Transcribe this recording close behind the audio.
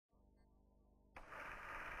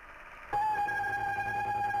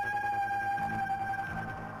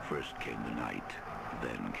First came the night,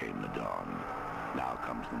 then came the dawn. Now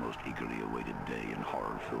comes the most eagerly awaited day in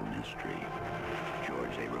horror film history.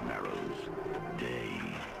 George A. Romero's Day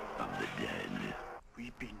of the Dead.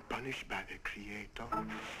 We've been punished by the Creator.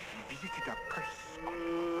 We visited a curse.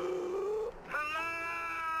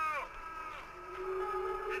 Hello!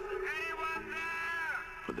 Is anyone there?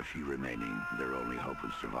 For the few remaining, their only hope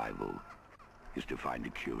of survival is to find a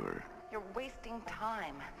cure. You're wasting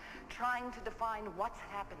time trying to define what's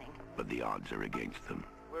happening. But the odds are against them.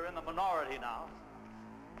 We're in the minority now.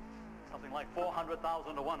 Something like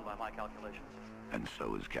 400,000 to 1 by my calculations. And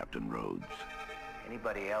so is Captain Rhodes.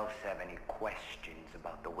 Anybody else have any questions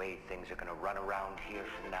about the way things are gonna run around here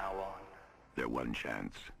from now on? Their one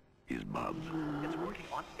chance is Bub. It's working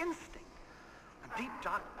on instinct. A deep,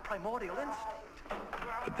 dark, primordial instinct.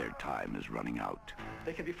 But their time is running out.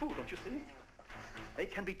 They can be fooled, don't you see? They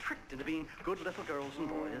can be tricked into being good little girls and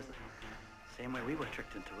boys. The same way we were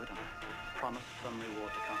tricked into it and promised some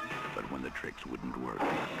reward to come. But when the tricks wouldn't work, They're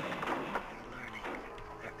learning.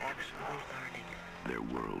 They're actually learning. their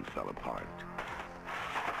world fell apart.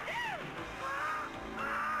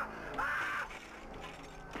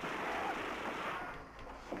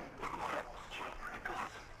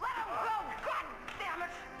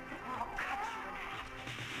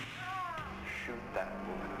 Shoot that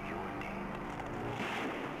woman or you're dead.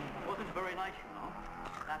 Wasn't very nice, you know.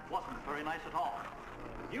 That wasn't very nice at all.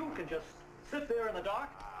 You can just sit there in the dark,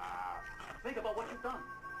 think about what you've done.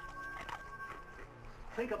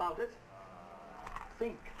 Think about it.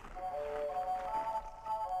 Think.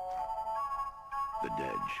 The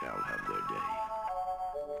dead shall have their day.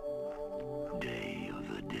 Day of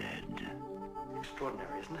the Dead.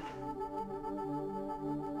 Extraordinary, isn't it?